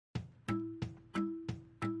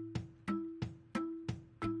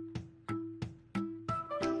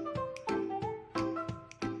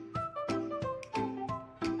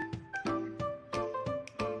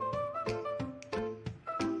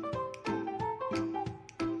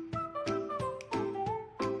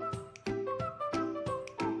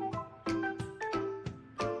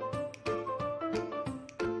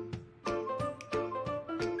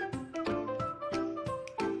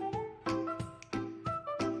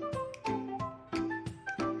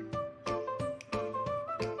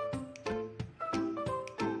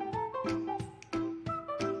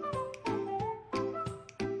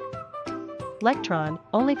Lectron,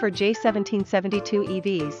 only for J1772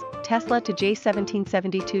 EVs, Tesla to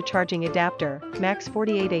J1772 charging adapter, max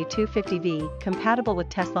 48A250V, compatible with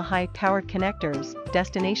Tesla high-powered connectors,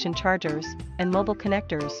 destination chargers, and mobile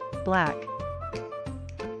connectors, black.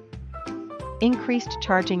 Increased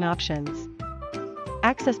charging options.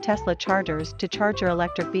 Access Tesla chargers to charge your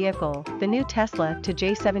electric vehicle. The new Tesla to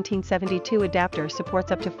J1772 adapter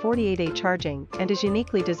supports up to 48A charging and is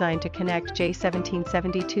uniquely designed to connect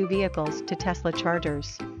J1772 vehicles to Tesla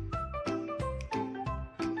chargers.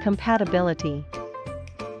 Compatibility.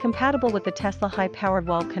 Compatible with the Tesla high-powered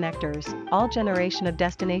wall connectors, all generation of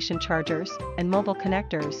destination chargers, and mobile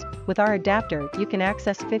connectors. With our adapter, you can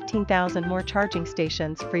access 15,000 more charging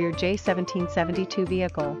stations for your J1772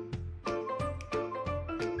 vehicle.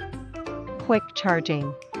 Quick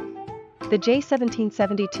charging. The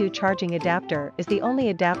J1772 charging adapter is the only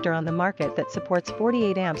adapter on the market that supports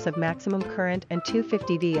 48 amps of maximum current and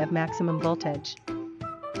 250V of maximum voltage.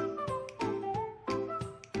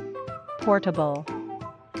 Portable.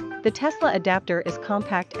 The Tesla adapter is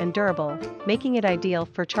compact and durable, making it ideal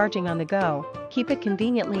for charging on the go. Keep it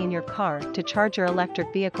conveniently in your car to charge your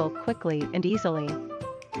electric vehicle quickly and easily.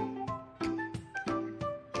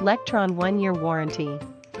 Lectron 1-year warranty.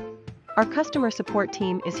 Our customer support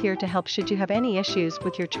team is here to help should you have any issues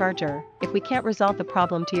with your charger. If we can't resolve the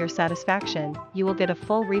problem to your satisfaction, you will get a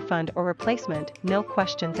full refund or replacement, no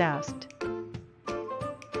questions asked.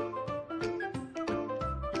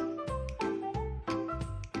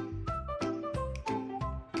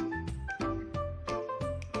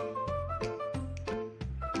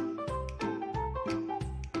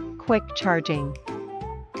 Quick charging.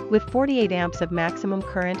 With 48 amps of maximum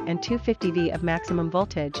current and 250V of maximum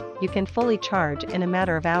voltage, you can fully charge in a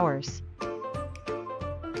matter of hours.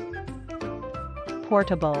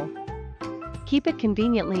 Portable. Keep it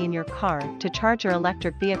conveniently in your car to charge your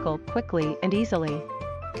electric vehicle quickly and easily.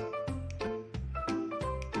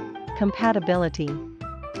 Compatibility.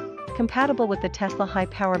 Compatible with the Tesla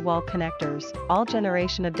high-powered wall connectors, all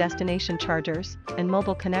generation of destination chargers, and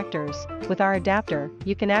mobile connectors. With our adapter,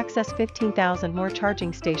 you can access 15,000 more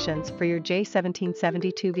charging stations for your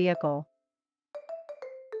J1772 vehicle.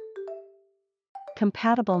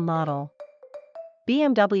 Compatible model.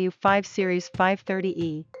 BMW 5 Series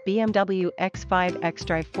 530e, BMW X5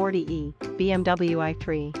 xDrive 40e, BMW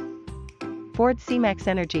i3. Ford C-Max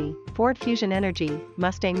Energy, Ford Fusion Energy,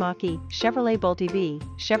 Mustang Mach-E, Chevrolet Bolt EV,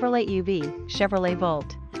 Chevrolet UV, Chevrolet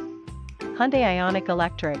Volt. Hyundai Ioniq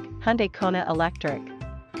Electric, Hyundai Kona Electric.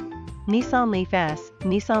 Nissan Leaf S,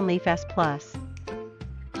 Nissan Leaf S Plus.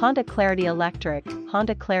 Honda Clarity Electric,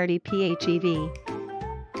 Honda Clarity PHEV.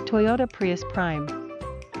 Toyota Prius Prime.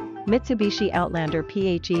 Mitsubishi Outlander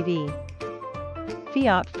PHEV.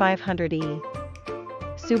 Fiat 500e.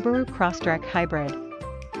 Subaru Crosstrek Hybrid.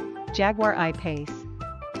 Jaguar I-Pace.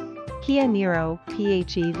 Kia Niro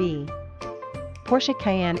PHEV. Porsche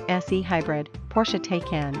Cayenne SE Hybrid, Porsche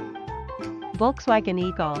Taycan. Volkswagen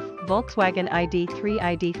e-Golf, Volkswagen ID3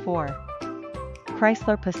 ID4.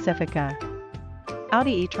 Chrysler Pacifica.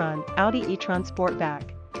 Audi e-tron, Audi e-tron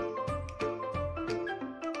Sportback.